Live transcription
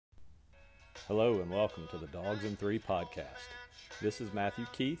Hello and welcome to the Dogs and Three podcast. This is Matthew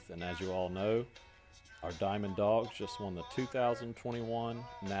Keith, and as you all know, our Diamond Dogs just won the 2021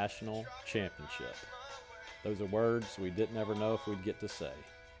 National Championship. Those are words we didn't ever know if we'd get to say.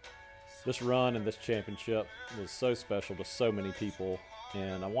 This run and this championship was so special to so many people,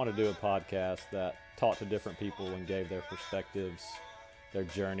 and I want to do a podcast that talked to different people and gave their perspectives, their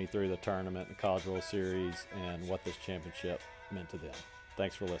journey through the tournament and College World Series, and what this championship meant to them.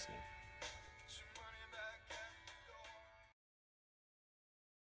 Thanks for listening.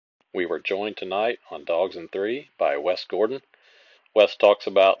 We were joined tonight on Dogs and Three by Wes Gordon. Wes talks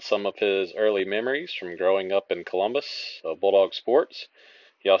about some of his early memories from growing up in Columbus of Bulldog Sports.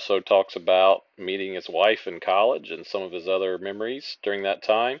 He also talks about meeting his wife in college and some of his other memories during that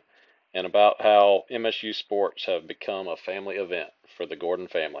time, and about how MSU sports have become a family event for the Gordon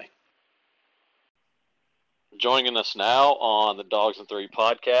family. Joining us now on the Dogs and Three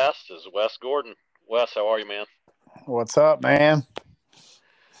podcast is Wes Gordon. Wes, how are you, man? What's up, man?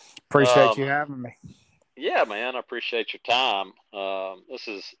 Appreciate you having me. Yeah, man, I appreciate your time.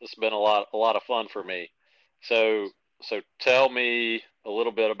 It's been a lot of fun for me. So tell me a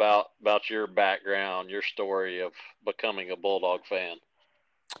little bit about your background, your story of becoming a Bulldog fan.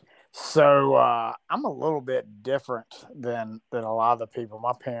 So I'm a little bit different than a lot of the people.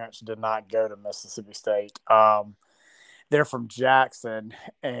 My parents did not go to Mississippi State. They're from Jackson,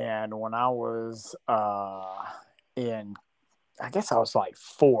 and when I was I guess I was like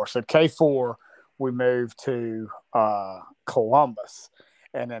 4. So K4, we moved to Columbus,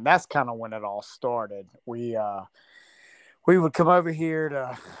 and then that's kind of when it all started. We would come over here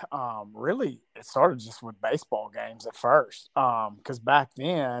to really, it started just with baseball games at first, because back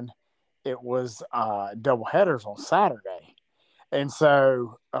then it was double headers on Saturday, and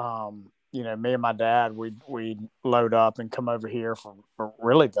so me and my dad we'd load up and come over here for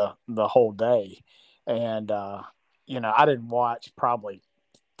really the whole day, and I didn't watch probably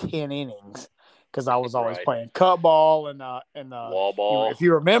 10 innings because I was always playing cut ball and the wall ball. If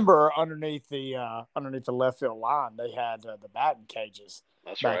you remember, underneath the left field line, they had the batting cages.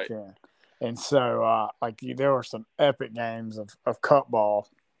 That's back right. then. And so there were some epic games of cut ball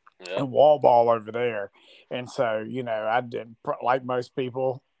and wall ball over there. And so, I did, like most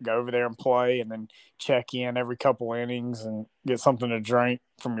people, go over there and play and then check in every couple innings and get something to drink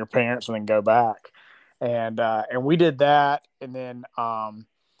from your parents and then go back. And we did that. And then,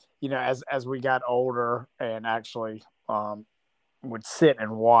 as we got older and actually would sit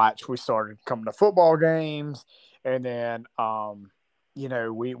and watch, we started coming to football games. And then,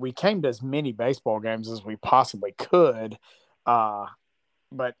 we came to as many baseball games as we possibly could.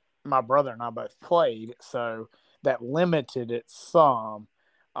 But my brother and I both played, so that limited it some.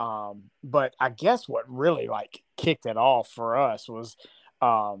 But I guess what really kicked it off for us was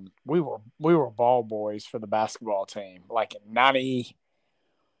we were ball boys for the basketball team, like in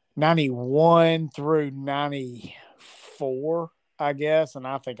 91 through 94, I guess. And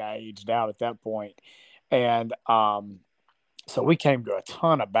I think I aged out at that point. And so we came to a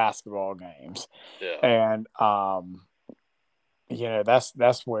ton of basketball games. Yeah. And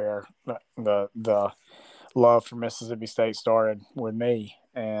that's where the love for Mississippi State started with me.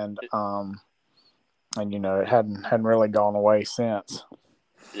 And it hadn't really gone away since.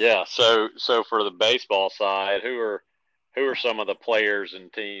 Yeah. So for the baseball side, who are some of the players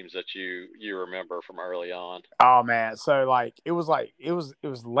and teams that you remember from early on? Oh man, so it was late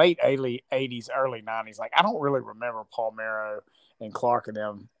 80s, early 90s. I don't really remember Palmero and Clark and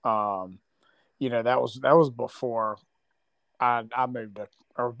them. That was before I moved to,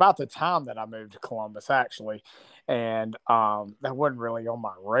 or about the time that I moved to Columbus actually, and that wasn't really on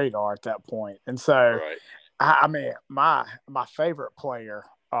my radar at that point. And so, I mean, my favorite player,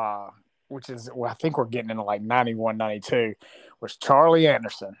 which is, I think we're getting into 91, 92, was Charlie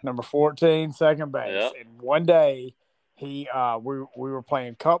Anderson, number 14, second base. Yep. And one day we were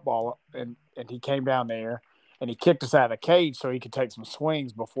playing cup ball, and he came down there and he kicked us out of the cage so he could take some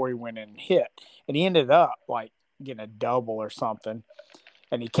swings before he went in and hit. And he ended up getting a double or something.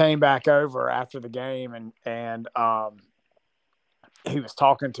 And he came back over after the game and he was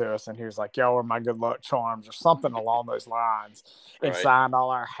talking to us, and he was like, "Y'all are my good luck charms," or something along those lines, and signed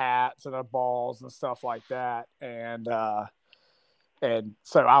all our hats and our balls and stuff like that. And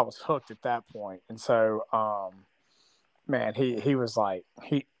so I was hooked at that point. And so, man, he was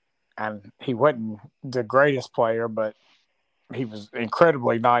he wasn't the greatest player, but he was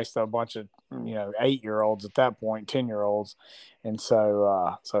incredibly nice to a bunch of 8-year-olds at that point, 10-year-olds, and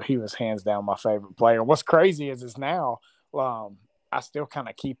so he was hands down my favorite player. What's crazy is now. I still kind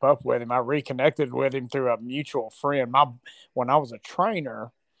of keep up with him. I reconnected with him through a mutual friend. When I was a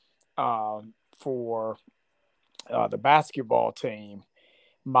trainer, for the basketball team,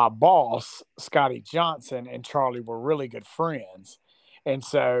 my boss, Scotty Johnson, and Charlie were really good friends. And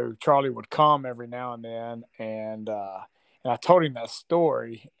so Charlie would come every now and then, and I told him that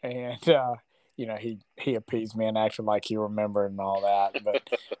story, and he appeased me and acted like he remembered and all that.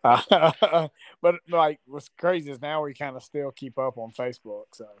 But like what's crazy is now we kind of still keep up on Facebook.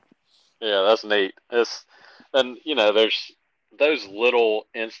 So Yeah, that's neat. And there's those little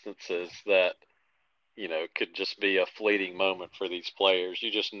instances that could just be a fleeting moment for these players.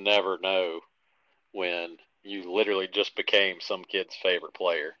 You just never know when you literally just became some kid's favorite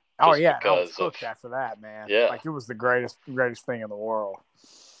player oh just yeah, and I was because of hooked after that, man. yeah, Like it was the greatest thing in the world.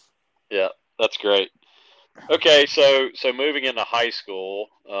 yeah, that's great. Okay, so moving into high school,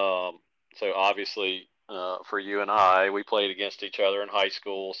 so obviously for you and I, we played against each other in high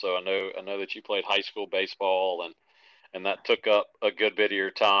school. So I know that you played high school baseball, and that took up a good bit of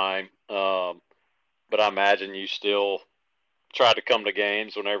your time. But I imagine you still tried to come to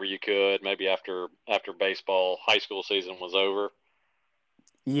games whenever you could, maybe after baseball high school season was over.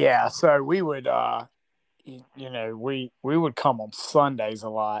 Yeah, so we would we would come on Sundays a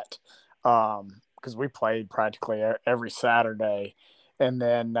lot because we played practically every Saturday, and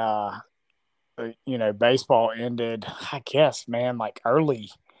then baseball ended, I guess, man, like early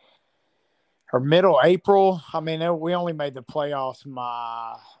or middle April. I mean, we only made the playoffs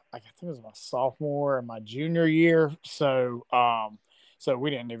I think it was my sophomore and my junior year. So we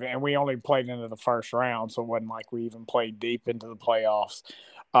didn't even, and we only played into the first round, so it wasn't like we even played deep into the playoffs.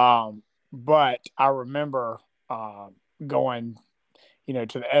 But I remember going, to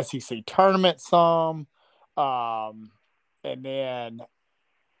the SEC tournament some, and then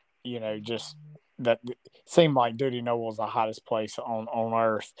just that seemed like Duty Noble was the hottest place on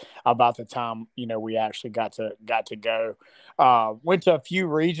earth about the time we actually got to go. Went to a few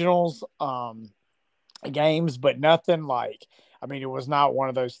regionals games, but nothing like. I mean, it was not one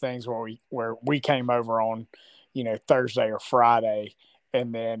of those things where we came over on Thursday or Friday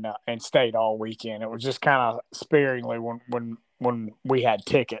and then and stayed all weekend. It was just kind of sparingly when we had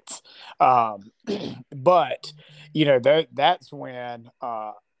tickets. But that's when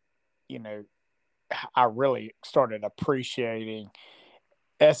I really started appreciating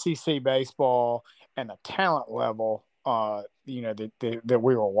SEC baseball and the talent level, that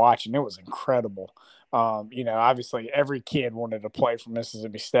we were watching. It was incredible. Obviously every kid wanted to play for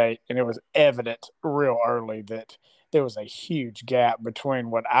Mississippi State, and it was evident real early that there was a huge gap between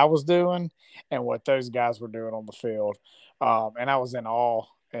what I was doing and what those guys were doing on the field. And I was in awe.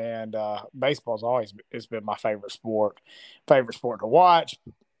 And baseball's always has been my favorite sport to watch,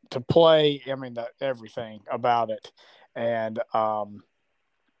 to play. I mean, everything about it. And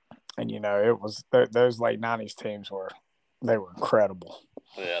it was those late '90s teams were incredible.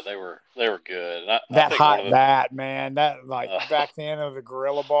 Yeah, they were good. I That think one hot of the bat, man, that like back then of the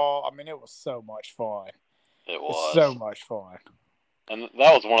gorilla ball. I mean, it was so much fun. it It's was, so much fun. and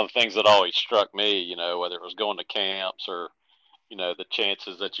that was one of the things that always struck me. Whether it was going to camps or the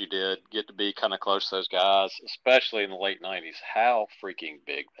chances that you did get to be kind of close to those guys, especially in the late '90s, how freaking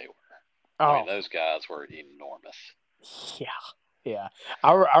big they were. I mean, Oh, those guys were enormous. yeah, yeah.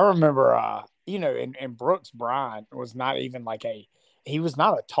 I remember, and Brooks Bryant was not even he was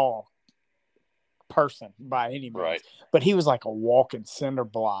not a tall person by any means, Right. but he was like a walking cinder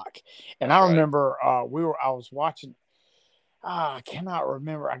block. And That's I right. remember I was watching. I cannot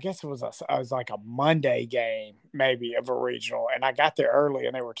remember. I guess it was like a Monday game, maybe of a regional, and I got there early,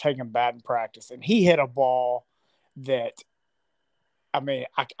 and they were taking batting practice, and he hit a ball that, I mean,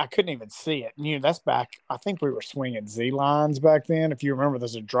 I couldn't even see it. And, that's back. I think we were swinging Z lines back then. If you remember,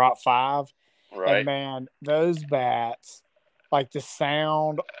 there's a drop five, and Right. man, those bats, like the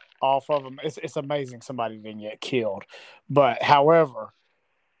sound off of them, it's amazing somebody didn't get killed. But however,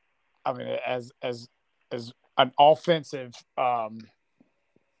 I mean, as an offensive,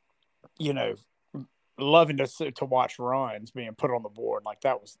 you know, loving to watch runs being put on the board, like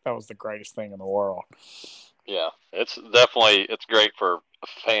that was the greatest thing in the world. Yeah, it's great for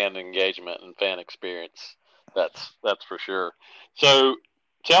fan engagement and fan experience. That's for sure. So,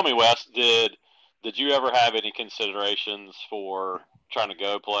 tell me, Wes, did you ever have any considerations for trying to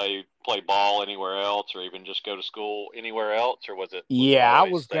go play ball anywhere else, or even just go to school anywhere else, or was it Yeah, I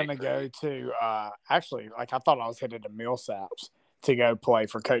always was state gonna for you? go to actually, like I thought I was headed to Millsaps to go play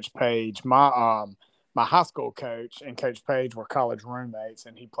for Coach Page. My high school coach and Coach Page were college roommates,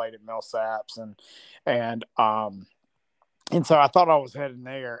 and he played at Millsaps, and and so I thought I was heading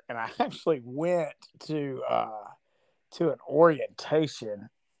there, and I actually went to an orientation.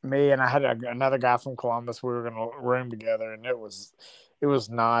 Me and I had another guy from Columbus. We were going to room together, and it was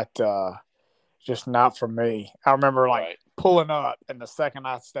not just not for me. I remember like Right. pulling up, and the second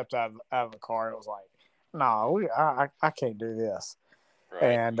I stepped out of the car, it was like, no, I can't do this. Right.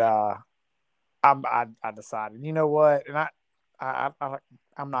 And I decided, you know what, and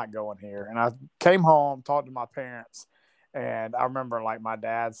I'm not going here. And I came home, talked to my parents, and I remember like my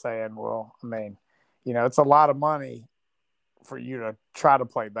dad saying, well, I mean, it's a lot of money for you to try to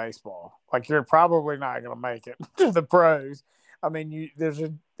play baseball. Like you're probably not going to make it to the pros. I mean, there's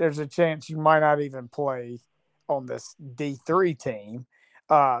a chance you might not even play on this D3 team.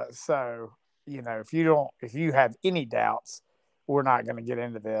 So if you have any doubts, we're not going to get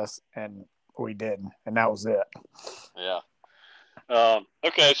into this, and we didn't, and that was it. Yeah.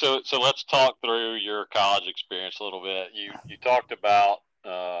 Okay, so let's talk through your college experience a little bit. You talked about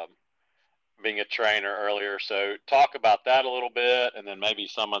being a trainer earlier, so talk about that a little bit, and then maybe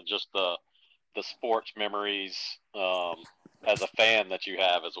some of just the sports memories as a fan that you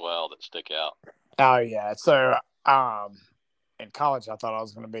have as well that stick out. Oh yeah. So in college, I thought I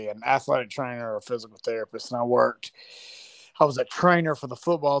was going to be an athletic trainer or a physical therapist, and I was a trainer for the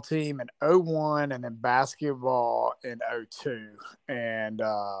football team in '01 and then basketball in '02. And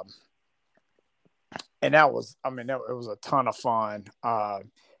that was, I mean, it was a ton of fun.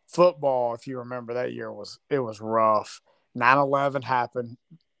 Football, if you remember, that year was rough. 9/11 happened.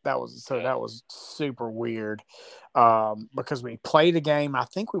 That was super weird because we played a game. I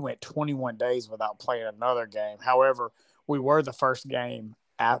think we went 21 days without playing another game. However, we were the first game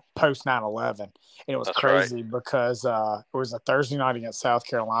at post 9/11. And it was That's crazy right. because it was a Thursday night against South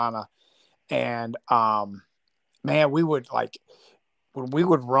Carolina. And man, we would like when we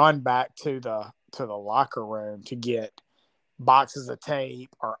would run back to the locker room to get boxes of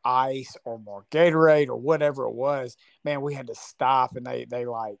tape or ice or more Gatorade or whatever it was, man, we had to stop, and they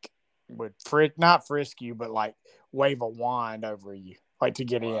like would not frisk you, but like wave a wand over you like to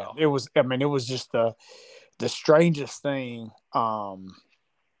get Wow. in. It was just the strangest thing.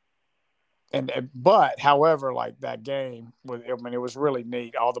 But however, like that game was, I mean, it was really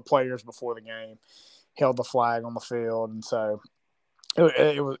neat. All the players before the game held the flag on the field, and so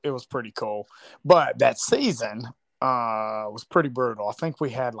it was pretty cool. But that season was pretty brutal. I think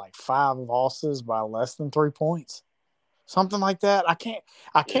we had like 5 losses by less than 3 points, something like that. I can't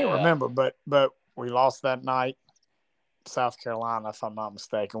Yeah. remember, but we lost that night. South Carolina, if I'm not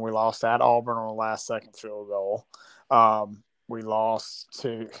mistaken. We lost at Auburn on the last second field goal. We lost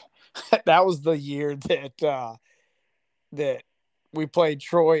to that was the year that we played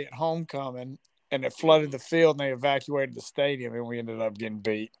Troy at homecoming, and it flooded the field, and they evacuated the stadium, and we ended up getting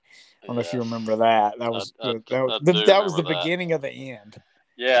beat. I don't know if you Yes. remember that. That I, was I, I do that was remember the that. beginning of the end.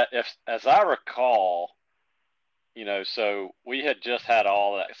 Yeah, if as I recall, so we had just had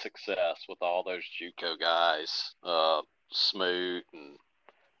all that success with all those JUCO guys, Smoot and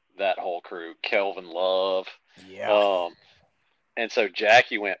that whole crew, Kelvin Love, Yeah, um, and so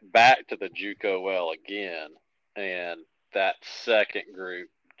Jackie went back to the JUCO well again, and that second group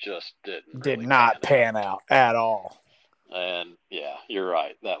just didn't did really pan not out. pan out at all. And yeah, you're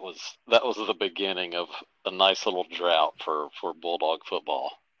right. That was the beginning of a nice little drought for Bulldog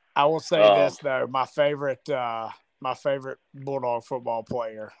football. I will say Um, this though, my favorite Bulldog football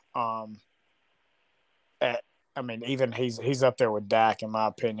player. At, I mean, even he's up there with Dak in my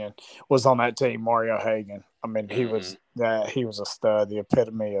opinion. Was on that team, Mario Hagan. I mean, mhm. he was a stud, the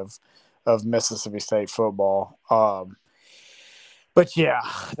epitome of Mississippi State football. But yeah,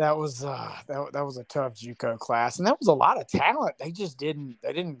 that was that was a tough JUCO class, and that was a lot of talent. They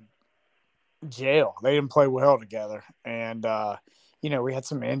didn't gel. They didn't play well together, and we had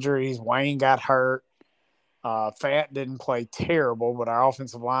some injuries. Wayne got hurt. Fant didn't play terrible, but our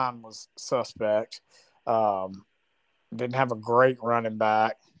offensive line was suspect. Um, didn't have a great running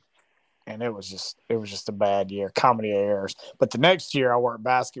back, and it was just a bad year. Comedy of errors. But the next year, I worked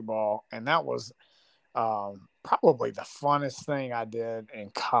basketball, and that was probably the funnest thing I did in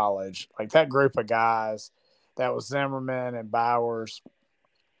college. Like that group of guys, that was Zimmerman and Bowers,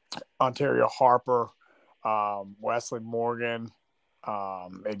 Ontario Harper, Wesley Morgan,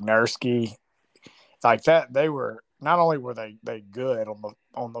 Ignerski, like that. They were not only were they good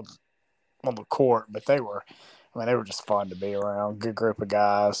on the court, but they were, I mean, they were just fun to be around. Good group of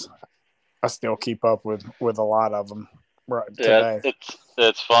guys. I still keep up with a lot of them right Yeah, today.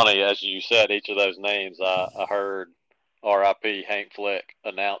 it's funny as you said each of those names. I heard R.I.P. Hank Flick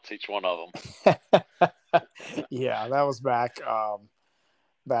announce each one of them. Yeah, that was back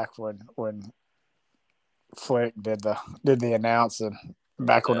when Flick did the announcing.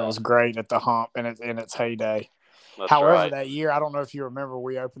 Back when it Yeah, was great at the Hump in its heyday. that's However, right. that year, I don't know if you remember,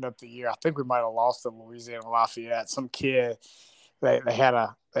 we opened up the year. I think we might have lost to Louisiana Lafayette. Some kid they had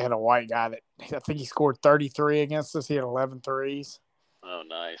a white guy that I think he scored 33 against us. He had 11 threes. Oh,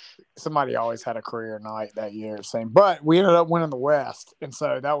 nice. Somebody always had a career night that year, but we ended up winning the West, and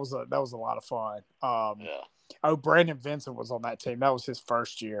so that was a lot of fun. Yeah. Oh, Brandon Vincent was on that team. That was his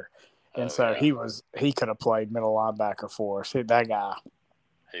first year, and so yeah. he could have played middle linebacker for us. That guy,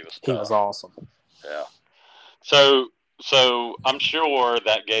 He was tough. He was awesome. Yeah. So I'm sure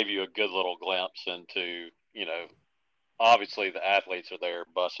that gave you a good little glimpse into, obviously the athletes are there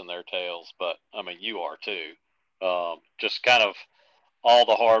busting their tails, but I mean you are too. Just kind of all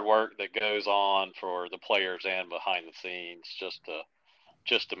the hard work that goes on for the players and behind the scenes just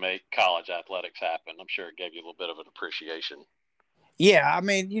to make college athletics happen. I'm sure it gave you a little bit of an appreciation. Yeah, I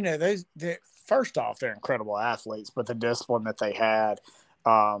mean, first off, they're incredible athletes, but the discipline that they had,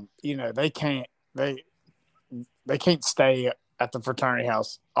 they can't stay at the fraternity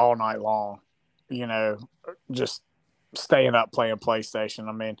house all night long, just staying up playing PlayStation.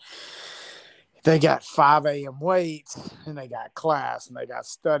 I mean, they got 5 a.m. weights, and they got class, and they got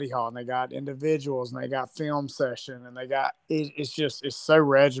study hall, and they got individuals, and they got film session, and they got it's so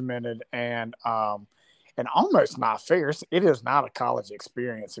regimented and almost not fair. It is not a college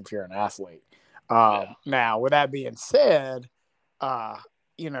experience if you're an athlete. Now, with that being said, a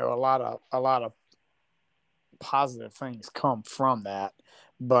lot of positive things come from that,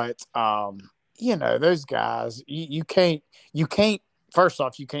 but those guys, you can't. First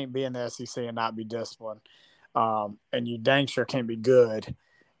off, you can't be in the SEC and not be disciplined, and you dang sure can't be good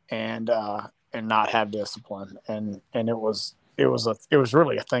and not have discipline. And it was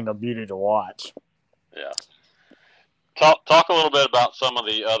really a thing of beauty to watch. Yeah. Talk a little bit about some of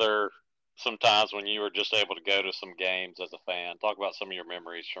the other sometimes when you were just able to go to some games as a fan. Talk about some of your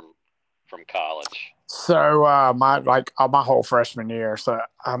memories from college. So my whole freshman year. So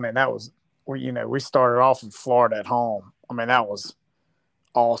I mean that was we started off in Florida at home. I mean that was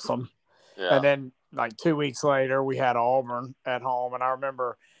awesome. Yeah. And then like 2 weeks later we had Auburn at home, and I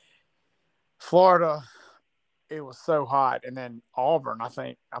remember Florida, it was so hot, and then Auburn, I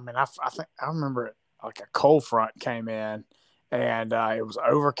think I remember it like a cold front came in, and it was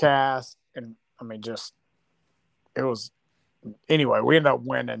overcast, and I mean just it was anyway, we ended up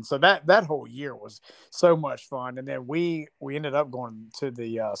winning. So that whole year was so much fun. And then we ended up going to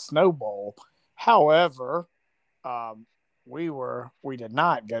the Snow Bowl. However, we did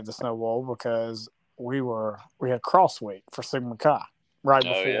not go to the Snow Bowl because we had cross week for Sigma Chi right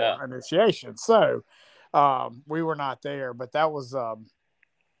before initiation. So we were not there, but that was that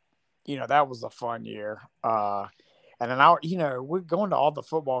was a fun year. And then we're going to all the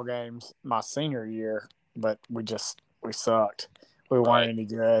football games my senior year, but we sucked. We weren't any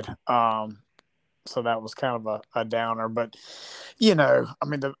good. So that was kind of a downer. But I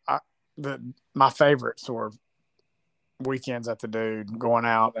mean, my favorites were weekends at the Dude, going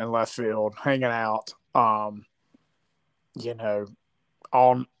out in left field, hanging out. All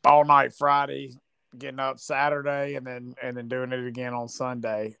night Friday, getting up Saturday, and then doing it again on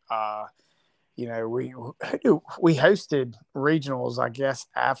Sunday. We hosted regionals, I guess,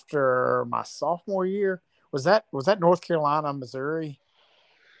 after my sophomore year. Was that North Carolina, Missouri?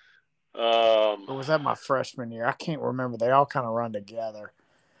 Or was that my freshman year? I can't remember. They all kind of run together.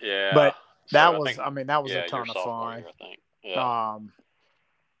 Yeah. But that was a ton of fun. Year, I think. Yeah.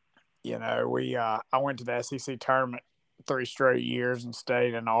 I went to the SEC tournament 3 straight years and stayed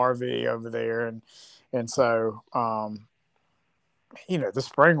in an RV over there, and so the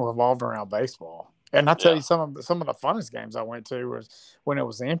spring revolved around baseball. And I tell you, some of the funnest games I went to was when it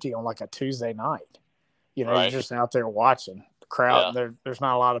was empty on like a Tuesday night. You're just out there watching the crowd. Yeah. There's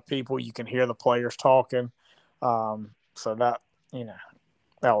not a lot of people. You can hear the players talking. So that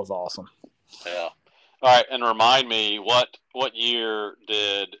was awesome. Yeah. All right, and remind me, what year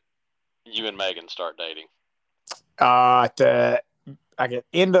did you and Megan start dating? At the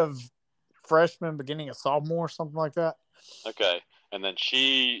end of freshman, beginning of sophomore, something like that. Okay, and then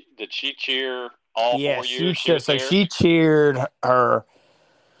did she cheer all 4 years? She cheered her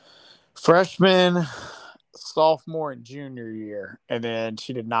freshman, sophomore, and junior year, and then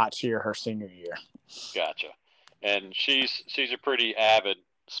she did not cheer her senior year. Gotcha. And she's a pretty avid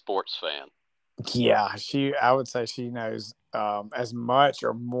sports fan. Yeah, I would say she knows as much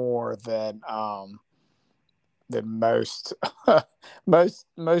or more than most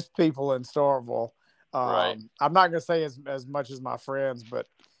most people in Starkville. I'm not going to say as much as my friends, but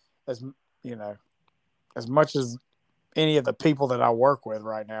as much as any of the people that I work with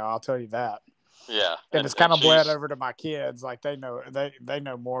right now, I'll tell you that. Yeah, and it's kind of bled over to my kids. Like they know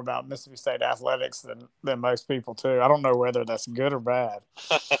more about Mississippi State athletics than most people too. I don't know whether that's good or bad.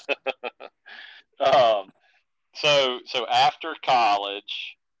 So after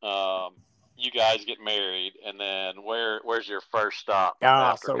college, you guys get married, and then where's your first stop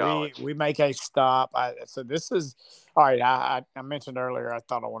after So we college? we make a stop. So this is all right. I mentioned earlier I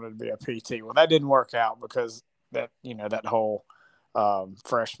thought I wanted to be a PT. Well, that didn't work out because that whole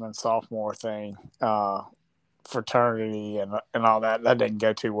freshman sophomore thing, fraternity and all that didn't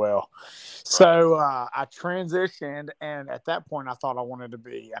go too well. So I transitioned, and at that point, I thought I wanted to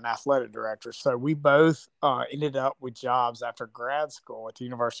be an athletic director. So we both ended up with jobs after grad school at the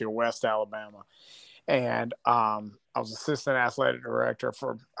University of West Alabama, and I was assistant athletic director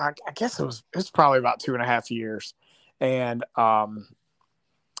for I guess it was probably about 2.5 years, and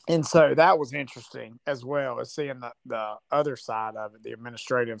so that was interesting as well as seeing the other side of it, the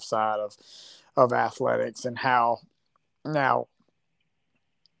administrative side of athletics, and how now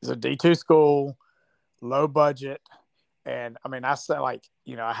it's a D2 school, low budget. And I mean, I said, like,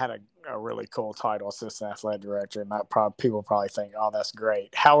 I had a really cool title, assistant athletic director, and people probably think, oh, that's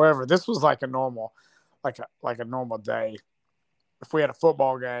great. However, this was like a normal, like a normal day. If we had a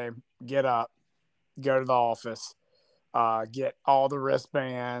football game, get up, go to the office, get all the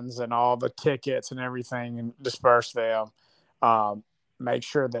wristbands and all the tickets and everything, and disperse them. Um, Make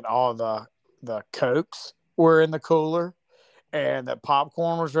sure that all the Cokes were in the cooler, and that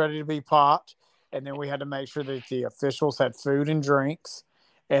popcorn was ready to be popped. And then we had to make sure that the officials had food and drinks,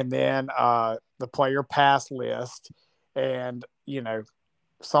 and then the player pass list. And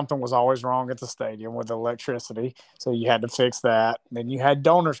something was always wrong at the stadium with electricity, so you had to fix that. And then you had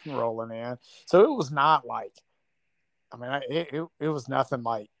donors rolling in, so it was not like, I mean, it was nothing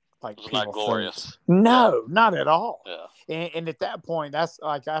like It was not people think. glorious. No, not at all. Yeah. And at that point, that's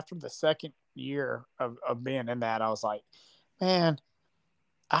like after the second year of being in that, I was like, man,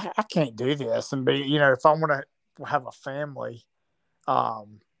 I can't do this and be, if I want to have a family, I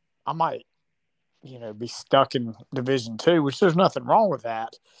might, be stuck in Division II, which there's nothing wrong with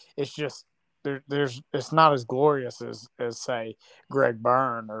that. It's just it's not as glorious as say Greg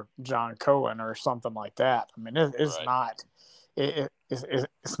Byrne or John Cohen or something like that. I mean, it's Right. not,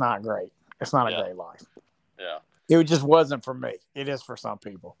 it's not great. It's not a great life. Yeah. It just wasn't for me. It is for some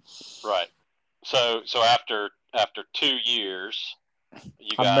people. Right. So after 2 years,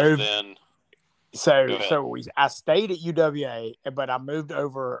 you I guys moved. then I stayed at UWA, but I moved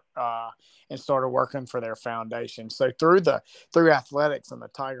over and started working for their foundation. So through athletics and the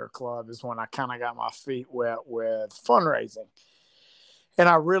Tiger Club is when I kind of got my feet wet with fundraising, and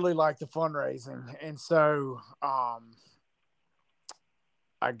I really like the fundraising. And so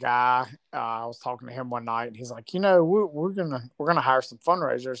a guy, I was talking to him one night, and he's like, we're gonna hire some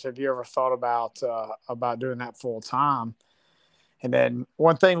fundraisers. Have you ever thought about doing that full time? And then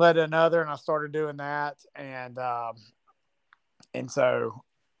one thing led to another, and I started doing that. And so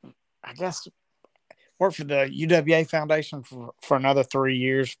I guess worked for the UWA Foundation for another 3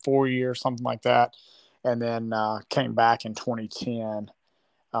 years, 4 years, something like that. And then came back in 2010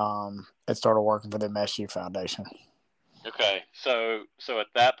 and started working for the MSU Foundation. Okay. So at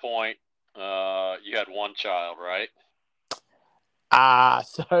that point, you had one child, right?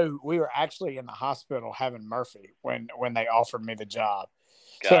 So we were actually in the hospital having Murphy when they offered me the job.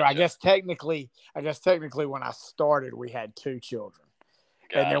 Gotcha. So I guess technically when I started, we had 2 children.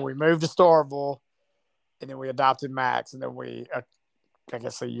 Gotcha. And then we moved to Starville, and then we adopted Max, and then I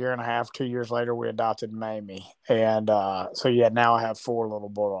guess a year and a half, 2 years later, we adopted Mamie. And so now I have 4 little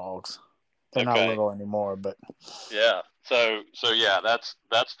bulldogs. They're not little anymore, but yeah. So yeah, that's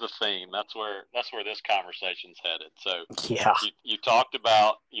the theme. That's where this conversation's headed. So yeah, you talked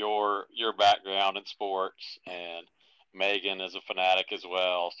about your background in sports, and Megan is a fanatic as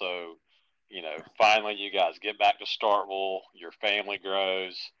well. So finally you guys get back to Starkville, your family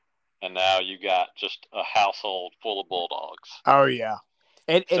grows, and now you got just a household full of bulldogs. Oh yeah,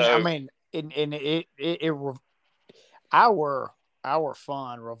 and I mean, our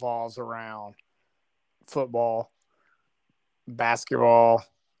fun revolves around football, basketball,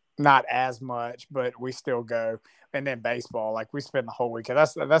 not as much, but we still go. And then baseball, like we spend the whole weekend.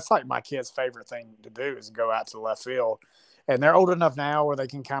 That's like my kids' favorite thing to do is go out to left field. And they're old enough now where they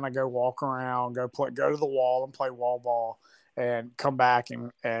can kind of go walk around, go to the wall and play wall ball, and come back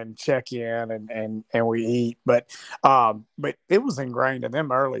and check in and we eat. But it was ingrained in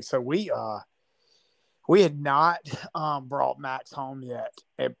them early. So we had not brought Max home yet,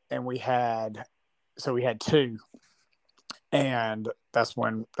 and we had 2, and that's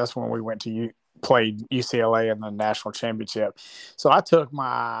when we went to played UCLA in the national championship. So I took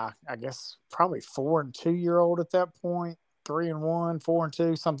my, I guess, probably 4 and 2-year-old at that point, 3 and 1, 4 and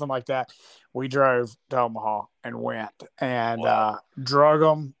 2, something like that. We drove to Omaha and went and drug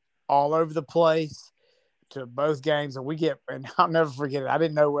them all over the place. to both games, and I'll never forget it. I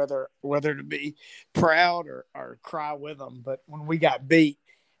didn't know whether to be proud or cry with them. But when we got beat,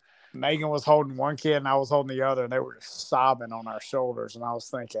 Megan was holding one kid and I was holding the other, and they were just sobbing on our shoulders. And I was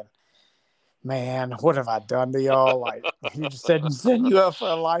thinking, man, what have I done to y'all? Like, you just said, send you up for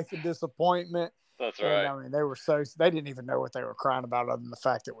a life of disappointment. That's right. And I mean, they didn't even know what they were crying about other than the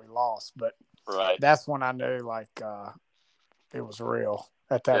fact that we lost. But right. That's when I knew, like, it was real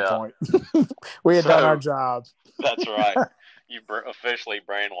at that point. We had done our job. That's right. You officially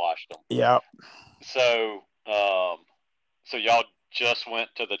brainwashed them. Yep. So, so y'all just went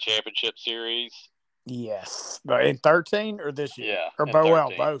to the championship series? Yes. In 13 or this year? Yeah. Or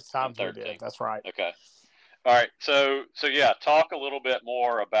both times we did. That's right. Okay. All right. So yeah, talk a little bit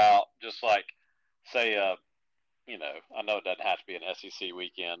more about just like, say, you know, I know it doesn't have to be an SEC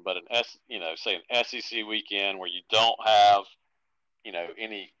weekend, but say an SEC weekend where you don't have, you know,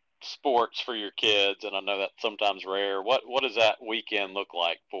 any sports for your kids, and I know that's sometimes rare. What does that weekend look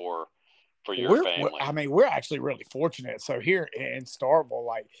like for your family? I mean, we're actually really fortunate. So here in Starkville,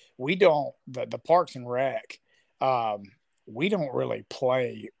 like, we don't the Parks and Rec, we don't really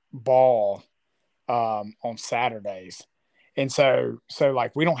play ball on Saturdays. And so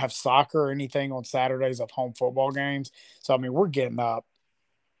like, we don't have soccer or anything on Saturdays of home football games. So I mean, we're getting up,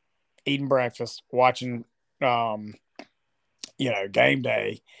 eating breakfast, watching game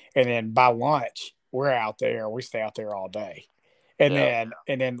day, and then by lunch we're out there. We stay out there all day. And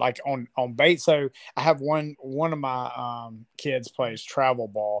then like on bait. So I have one of my kids plays travel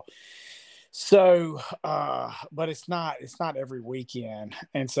ball. So but it's not every weekend.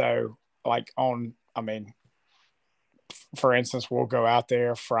 And so like for instance, we'll go out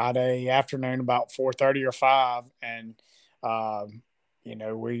there Friday afternoon about 4:30 or 5, and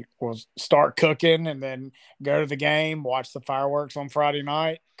we will start cooking and then go to the game, watch the fireworks on Friday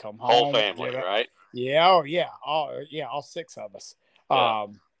night, come home. Whole family, right? Yeah, oh yeah, all 6 of us. Yeah.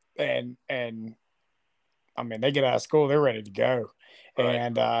 And I mean, they get out of school, they're ready to go, right.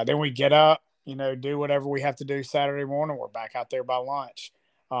 And then we get up, do whatever we have to do Saturday morning. We're back out there by lunch.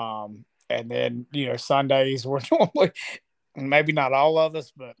 And then, Sundays, we're normally, maybe not all of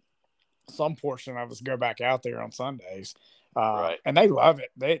us, but some portion of us go back out there on Sundays. Right. And they love it.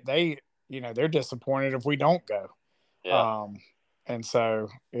 They they're disappointed if we don't go. Yeah. And so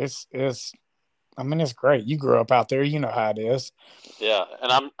it's great. You grew up out there, you know how it is. Yeah.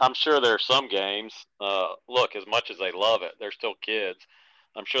 And I'm sure there are some games, look, as much as they love it, they're still kids.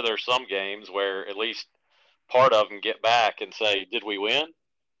 I'm sure there's some games where at least part of them get back and say, did we win?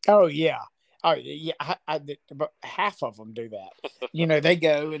 Oh yeah. But half of them do that. They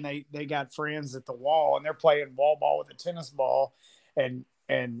go and they got friends at the wall and they're playing wall ball with a tennis ball, and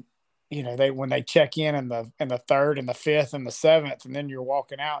when they check in the third and the fifth and the seventh, and then you're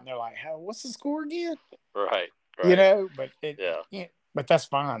walking out and they're like, "Hey, what's the score again?" Right. But that's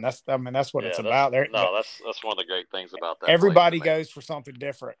fine. That's what it's about. That's one of the great things about that. Everybody goes for something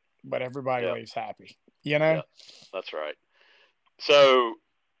different, but everybody leaves happy. Yeah, that's right.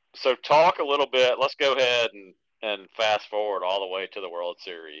 So talk a little bit. Let's go ahead and fast forward all the way to the World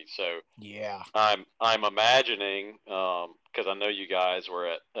Series. So yeah, I'm imagining, because I know you guys were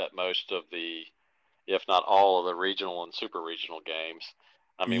at most of the, if not all of the regional and super regional games.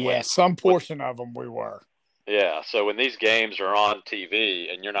 I mean, some portion of them we were. Yeah. So when these games are on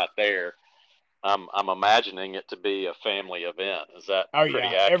TV and you're not there, I'm imagining it to be a family event. Is that pretty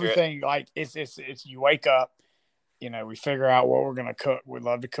accurate? Everything, like, it's you wake up. We figure out what we're going to cook. We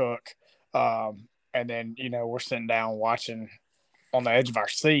love to cook. And then, we're sitting down watching on the edge of our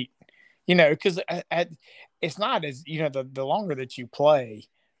seat, because it's not as, the longer that you play,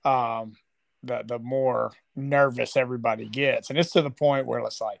 the more nervous everybody gets. And it's to the point where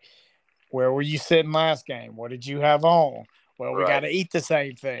it's like, where were you sitting last game? What did you have on? Well, we got to eat the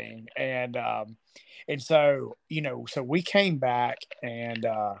same thing. And so, so we came back, and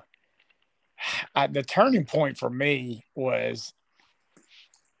the turning point for me was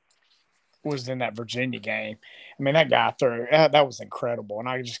in that Virginia game. I mean, that guy that was incredible. And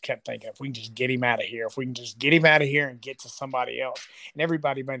I just kept thinking, if we can just get him out of here, and get to somebody else. And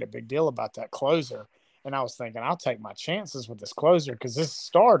everybody made a big deal about that closer. And I was thinking, I'll take my chances with this closer, because this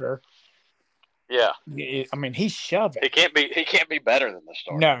starter, he's shoving. He can't be better than the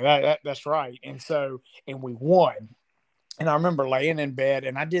starter. No, that's right. And we won. And I remember laying in bed,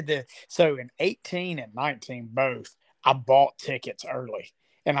 and I did this. So in 18 and 19, both, I bought tickets early,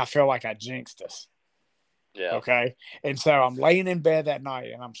 and I feel like I jinxed us. Yeah. Okay. And so I'm laying in bed that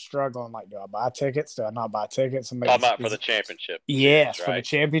night, and I'm struggling. Like, do I buy tickets? Do I not buy tickets? Talking about for the championship. Yes, series, right? For the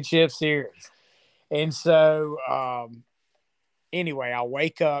championship series. And so anyway, I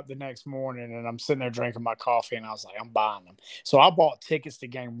wake up the next morning and I'm sitting there drinking my coffee, and I was like, I'm buying them. So I bought tickets to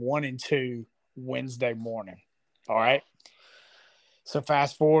game 1 and 2 Wednesday morning. All right. So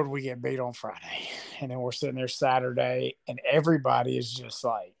fast forward, we get beat on Friday, and then we're sitting there Saturday, and everybody is just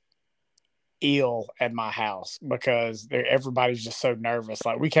like ill at my house because everybody's just so nervous.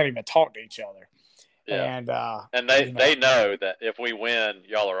 Like, we can't even talk to each other. Yeah. And they know that if we win,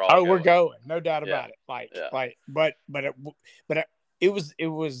 y'all are all we're going, no doubt about it. But it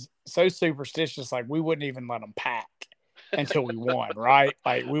was so superstitious. Like, we wouldn't even let them pack until we won, right?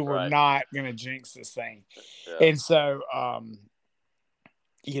 Like, we were not gonna jinx this thing. Yeah. And so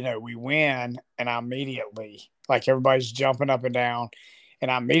we win, and I immediately, like, everybody's jumping up and down,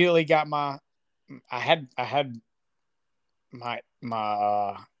 and I immediately got I had my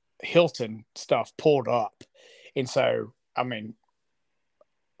Hilton stuff pulled up. And so, I mean,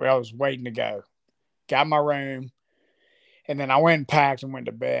 I was waiting to go, got my room, and then I went and packed and went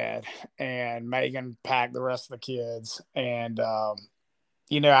to bed, and Megan packed the rest of the kids. And, I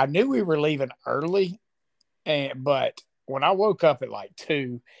knew we were leaving early, but when I woke up at like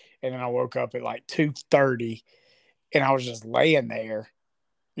 2, and then I woke up at like 2:30, and I was just laying there,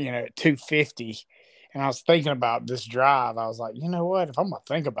 at 2:50, and I was thinking about this drive. I was like, you know what? If I'm going to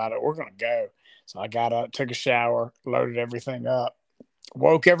think about it, we're going to go. So I got up, took a shower, loaded everything up,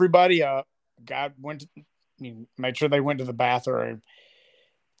 woke everybody up, made sure they went to the bathroom,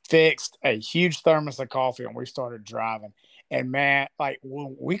 fixed a huge thermos of coffee, and we started driving. And man, like,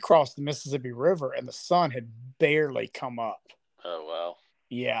 when we crossed the Mississippi River, and the sun had barely come up. Oh, wow.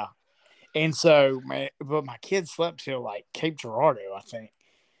 Yeah. And so, but my kids slept till like Cape Girardeau, I think.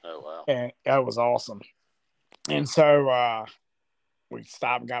 Oh, wow. And that was awesome. And so we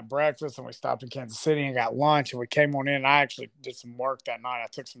stopped and got breakfast, and we stopped in Kansas City and got lunch, and we came on in. And I actually did some work that night. I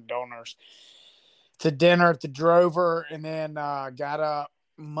took some donors to dinner at the Drover, and then got up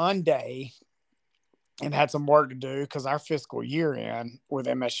Monday and had some work to do because our fiscal year end with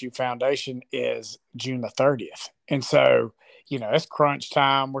MSU Foundation is June the 30th. And so, it's crunch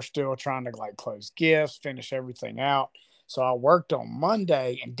time. We're still trying to like close gifts, finish everything out. So I worked on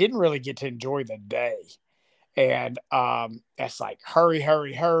Monday and didn't really get to enjoy the day. And it's like, hurry,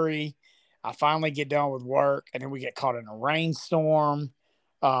 hurry, hurry. I finally get done with work, and then we get caught in a rainstorm.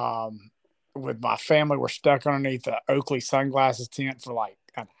 With my family, we're stuck underneath the Oakley sunglasses tent for like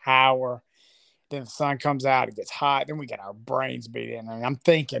an hour. Then the sun comes out, it gets hot. Then we get our brains beat in. And I'm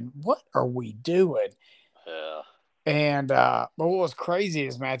thinking, what are we doing? Yeah. And but what was crazy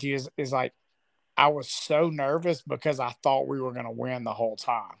is, Matthew, is like, I was so nervous because I thought we were going to win the whole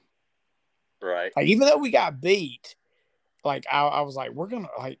time. Right. Like, even though we got beat, like, I was like, we're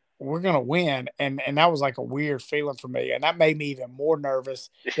gonna win, and that was like a weird feeling for me, and that made me even more nervous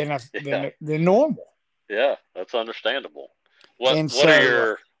than normal. Yeah, that's understandable. What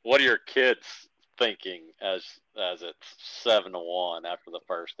are your kids thinking as it's 7-1 after the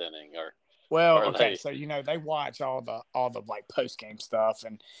first inning? So they watch all the like post game stuff,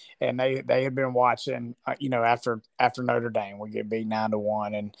 and they had been watching after Notre Dame we get beat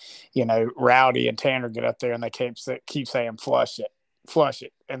 9-1, and Rowdy and Tanner get up there and they keep saying flush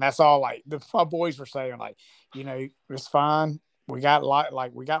it, and that's all like my boys were saying, like, it's fine, we got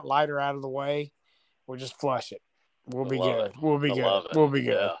lighter out of the way, we'll just flush it, we'll be good.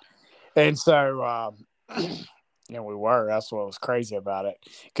 Yeah. And so we were. That's what was crazy about it.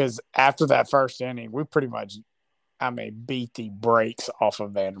 Because after that first inning, we pretty much, beat the brakes off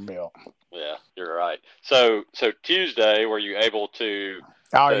of Vanderbilt. Yeah, you're right. So Tuesday, were you able to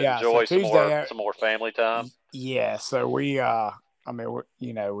enjoy some more family time? Yeah. So we got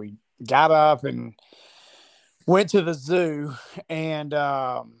up and went to the zoo, and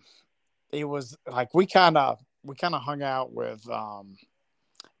it was like we kind of hung out with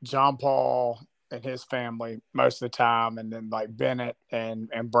John Paul and his family most of the time, and then like Bennett and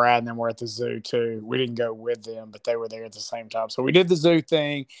Brad and them were at the zoo too. We didn't go with them, but they were there at the same time. So we did the zoo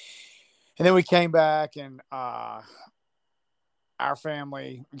thing, and then we came back, and our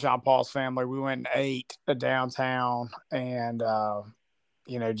family, John Paul's family, we went and ate downtown, and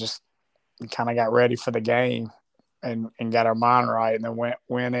just kind of got ready for the game and got our mind right, and then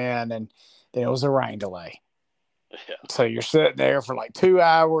went in, and then it was a rain delay. Yeah. So you're sitting there for like 2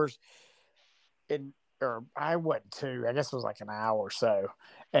 hours. Or I wasn't 2. I guess it was like an hour or so,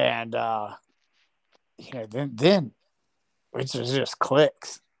 and then it just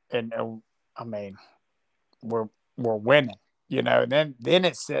clicks, and we're winning, and then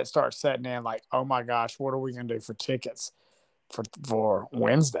it starts setting in like, oh my gosh, what are we gonna do for tickets for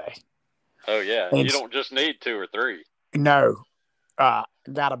Wednesday? Oh yeah, and you don't just need 2 or 3. No,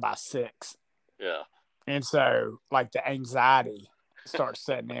 gotta buy 6. Yeah. And so, like, the anxiety starts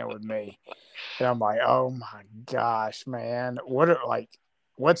setting in with me. And I'm like, oh my gosh, man.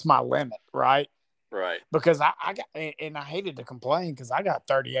 What's my limit, right? Right. Because I got, and I hated to complain because I got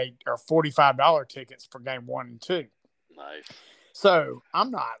 $38 or $45 tickets for game 1 and 2. Nice. So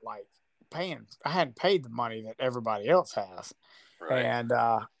I'm not like paying, I hadn't paid the money that everybody else has. Right. And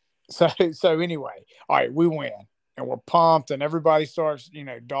so anyway, all right, we win. And we're pumped, and everybody starts,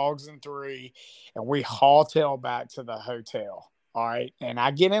 dogs in 3, and we haul tail back to the hotel. All right. And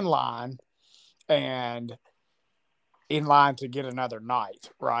I get in line to get another night.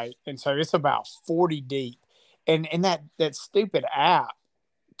 Right. And so it's about 40 deep. And that stupid app,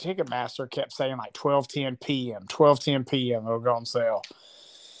 Ticketmaster, kept saying like 12:10 p.m., 12:10 p.m. it'll go on sale.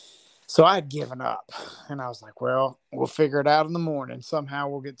 So I had given up, and I was like, well, we'll figure it out in the morning. Somehow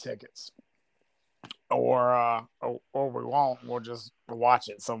we'll get tickets. Or we won't. We'll just watch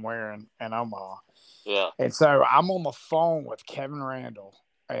it somewhere in Omaha. Yeah. And so I'm on the phone with Kevin Randall,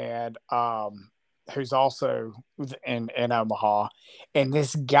 and who's also in Omaha. And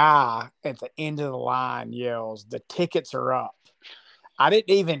this guy at the end of the line yells, "The tickets are up." I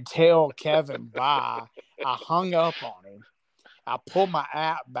didn't even tell Kevin bye. I hung up on him. I pulled my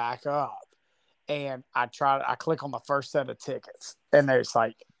app back up, and I click on the first set of tickets, and there's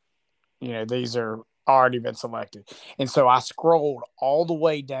like, these are already been selected. And so I scrolled all the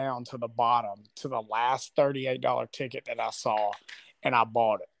way down to the bottom to the last $38 ticket that I saw, and I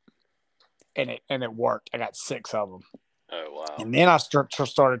bought it. And it worked. I got 6 of them. Oh, wow. And then I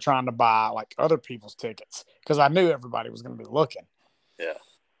started trying to buy like other people's tickets because I knew everybody was going to be looking. Yeah.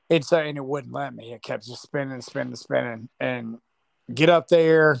 And it wouldn't let me. It kept just spinning, and get up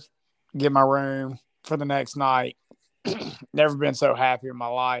there, get my room for the next night. Never been so happy in my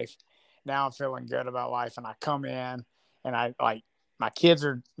life. Now I'm feeling good about life, and I come in, and my kids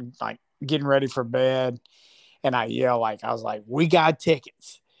are like getting ready for bed, and I yell I was like, "We got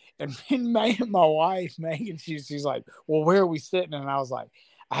tickets!" And my wife Megan, she's like, "Well, where are we sitting?" And I was like,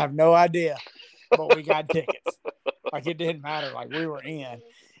 "I have no idea, but we got tickets." Like it didn't matter. Like we were in.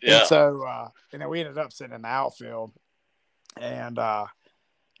 Yeah. And so, and then we ended up sitting in the outfield, and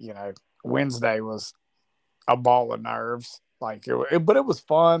Wednesday was a ball of nerves. But it was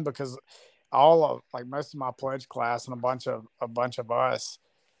fun because most of my pledge class and a bunch of us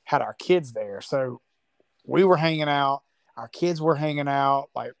had our kids there. So we were hanging out. Our kids were hanging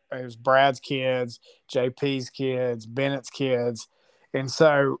out. Like it was Brad's kids, JP's kids, Bennett's kids. And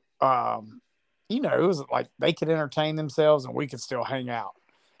so, it was like they could entertain themselves and we could still hang out.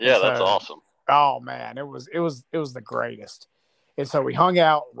 Yeah, that's awesome. Oh man, it was the greatest. And so we hung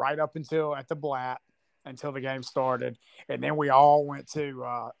out right up until at the Blatt until the game started, and then we all went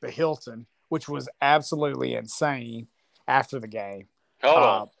to the Hilton, which was absolutely insane after the game. Hold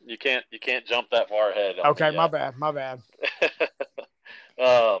on, you can't jump that far ahead. Okay, my bad.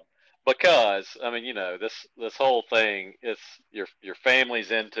 Because I mean, this whole thing is your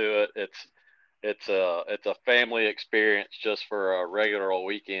family's into it. It's a family experience just for a regular old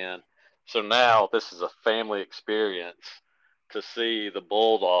weekend. So now this is a family experience to see the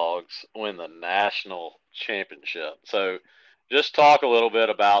Bulldogs win the national championship. So just talk a little bit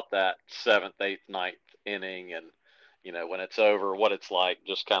about that 7th, 8th, 9th inning and, when it's over, what it's like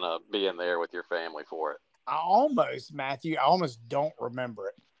just kind of being there with your family for it. Matthew, I almost don't remember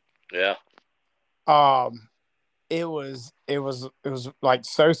it. Yeah. It was like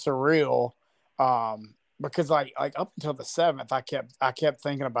so surreal. Because like up until the 7th, I kept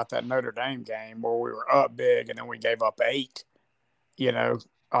thinking about that Notre Dame game where we were up big and then we gave up 8. A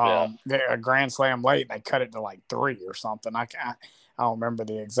grand slam late, and they cut it to like 3 or something. I don't remember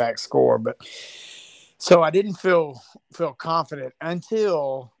the exact score, but so I didn't feel confident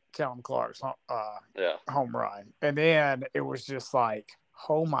until Kellen Clark's home run, and then it was just like,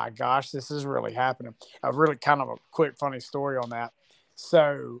 oh my gosh, this is really happening. A really kind of a quick funny story on that.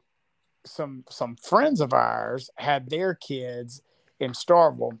 So some friends of ours had their kids in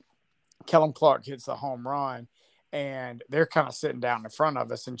Starkville. Kellen Clark hits the home run, and they're kind of sitting down in front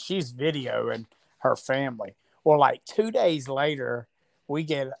of us, and she's videoing her family. Well, like 2 days later, I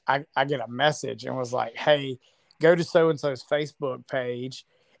get a message and was like, "Hey, go to so-and-so's Facebook page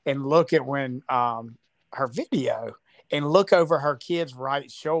and look at when her video and look over her kid's right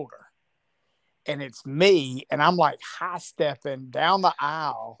shoulder." And it's me, and I'm like high stepping down the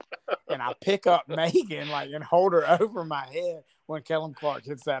aisle, and I pick up Megan and hold her over my head when Kellen Clark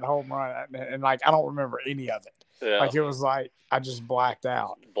hits that home run, and I don't remember any of it. Yeah. It was like I just blacked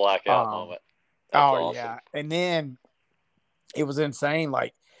out. Blackout moment. That's awesome. Yeah, and then it was insane.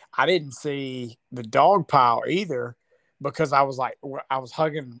 Like I didn't see the dog pile either because I was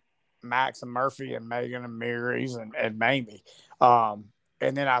hugging Max and Murphy and Megan and Mary's and Mamie. And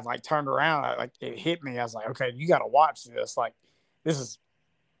then I like turned around, it hit me. I was like, okay, you got to watch this. Like, this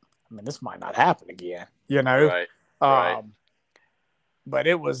might not happen again, you know? Right. Right. But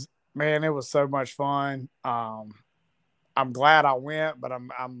it was so much fun. I'm glad I went, but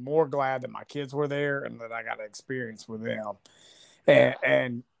I'm more glad that my kids were there and that I got to experience with them,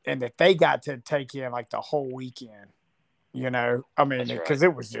 and that they got to take in like the whole weekend. You know, I mean, because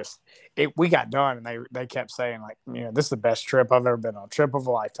it was just we got done and they kept saying like, this is the best trip I've ever been on, trip of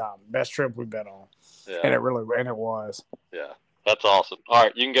a lifetime, best trip we've been on, and it was. Yeah, that's awesome. All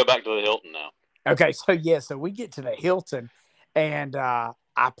right, you can go back to the Hilton now. Okay, so we get to the Hilton, and I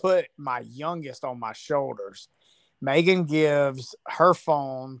put my youngest on my shoulders. Megan gives her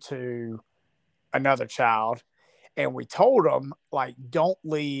phone to another child, and we told them like, don't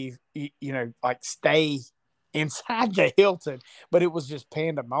leave, like stay inside the Hilton, but it was just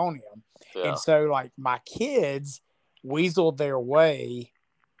pandemonium. Yeah. And so like my kids weaseled their way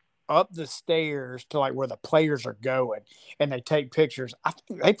up the stairs to like where the players are going, and they take pictures. I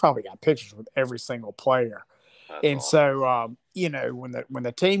think they probably got pictures with every single player. That's and awesome. So when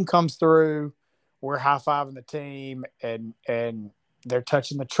the team comes through, we're high-fiving the team, and they're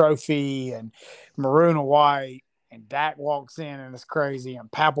touching the trophy, and maroon and white, and Dak walks in, and it's crazy,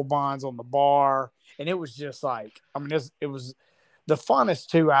 and Papelbon's on the bar, and it was just like, I mean, it was the funnest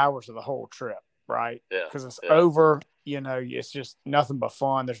 2 hours of the whole trip, right? Yeah. Because it's over, it's just nothing but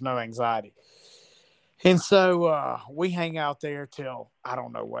fun. There's no anxiety. And so we hang out there till I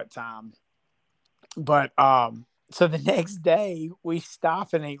don't know what time. But so the next day we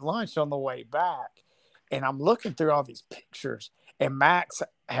stop and eat lunch on the way back, and I'm looking through all these pictures, and Max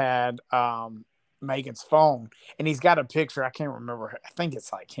had Megan's phone, and he's got a picture. I can't remember. I think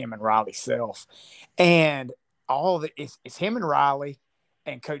it's like him and Riley Self, and all of it's him and Riley,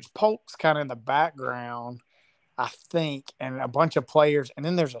 and Coach Polk's kind of in the background, I think, and a bunch of players, and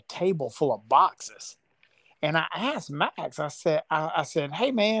then there's a table full of boxes. And I asked Max, I said,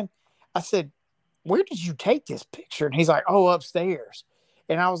 hey man, I said, where did you take this picture? And he's like, oh, upstairs.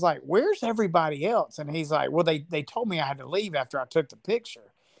 And I was like, where's everybody else? And he's like, well, they told me I had to leave after I took the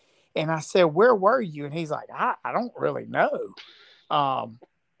picture. And I said, where were you? And he's like, I don't really know.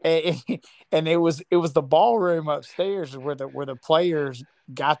 And it was the ballroom upstairs where the players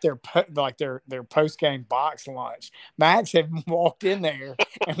got their post game box lunch. Max had walked in there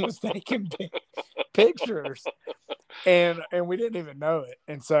and was taking pictures, and we didn't even know it.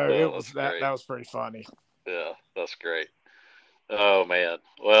 And so it was that was pretty funny. Yeah, that's great. Oh man,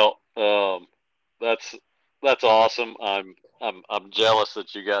 well, that's awesome. I'm jealous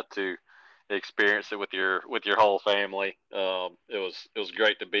that you got to experience it with your whole family. It was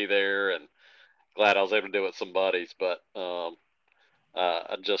great to be there, and glad I was able to do it with some buddies. But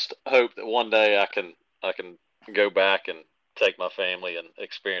I just hope that one day I can go back and take my family and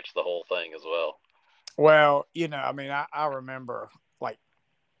experience the whole thing as well. Well, I mean, I remember like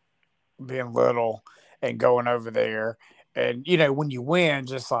being little and going over there, and when you win,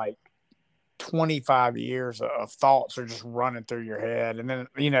 just like 25 years of thoughts are just running through your head. And then,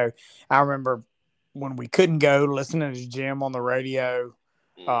 I remember when we couldn't go, listening to Jim on the radio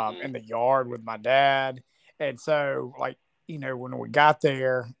in the yard with my dad. And so, like, when we got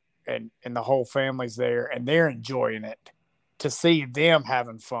there and the whole family's there and they're enjoying it, to see them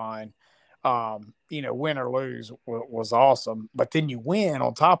having fun, win or lose was awesome. But then you win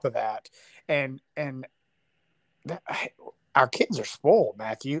on top of that. And our kids are spoiled,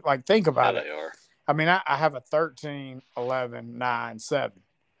 Matthew. Like, think about it. They are. I mean, I have a 13, 11, 9, 7.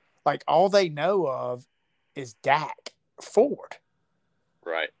 Like, all they know of is Dak Ford.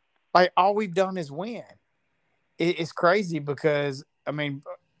 Right. Like, all we've done is win. It's crazy because, I mean,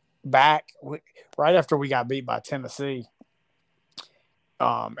 right after we got beat by Tennessee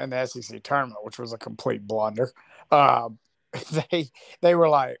in the SEC tournament, which was a complete blunder, they were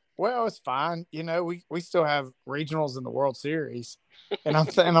like, well, it's fine. We still have regionals in the World Series. And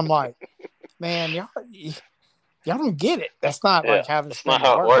I'm like, man, y'all don't get it. That's not like how this thing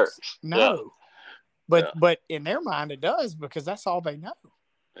how works. It works. No. Yeah. But in their mind it does, because that's all they know.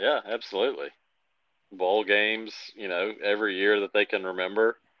 Yeah, absolutely. Bowl games, every year that they can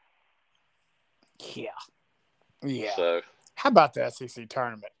remember. Yeah. Yeah. So how about the SEC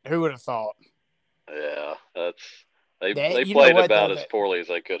tournament? Who would have thought? Yeah, they played about as poorly as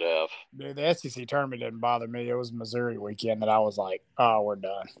they could have. The SEC tournament didn't bother me. It was Missouri weekend that I was like, oh, we're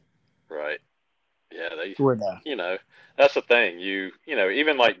done. Right. Yeah, we're done. That's the thing.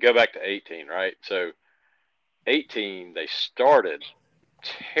 Even like go back to 18, right? So 18, they started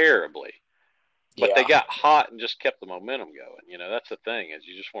terribly, But they Yeah. got hot and just kept the momentum going. You know, that's the thing is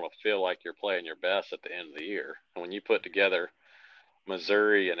you just want to feel like you're playing your best at the end of the year. And when you put together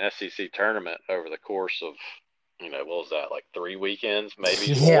Missouri and SEC tournament over the course of, what was that, like 3 weekends, maybe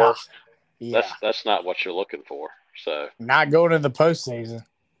Yeah. 4? Yeah. That's not what you're looking for. So Not going to the postseason.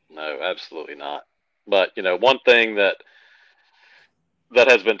 no, absolutely not. But one thing that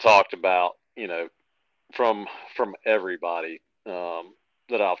has been talked about, from everybody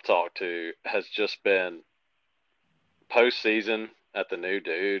that I've talked to, has just been postseason at the new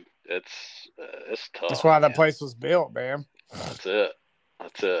dude. It's That's tough, why that man. place was built, man. That's it.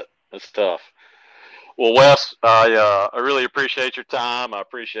 That's it. It's tough. Well, Wes, I really appreciate your time. I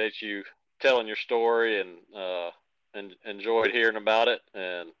appreciate you telling your story and enjoyed hearing about it.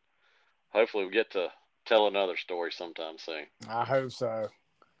 And hopefully we get to tell another story sometime soon. I hope so.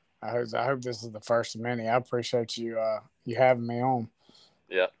 I hope this is the first of many. I appreciate you you having me on.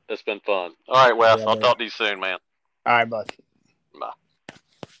 Yeah, it's been fun. All right, Wes, Yeah, I'll dude. talk to you soon, man. All right, bud. Bye.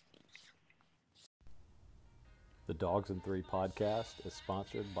 The Dogs and Three podcast is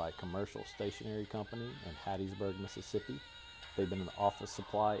sponsored by Commercial Stationery Company in Hattiesburg, Mississippi. They've been in the office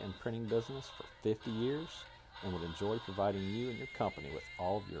supply and printing business for 50 years and would enjoy providing you and your company with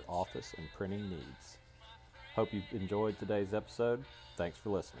all of your office and printing needs. Hope you've enjoyed today's episode. Thanks for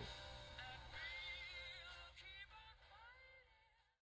listening.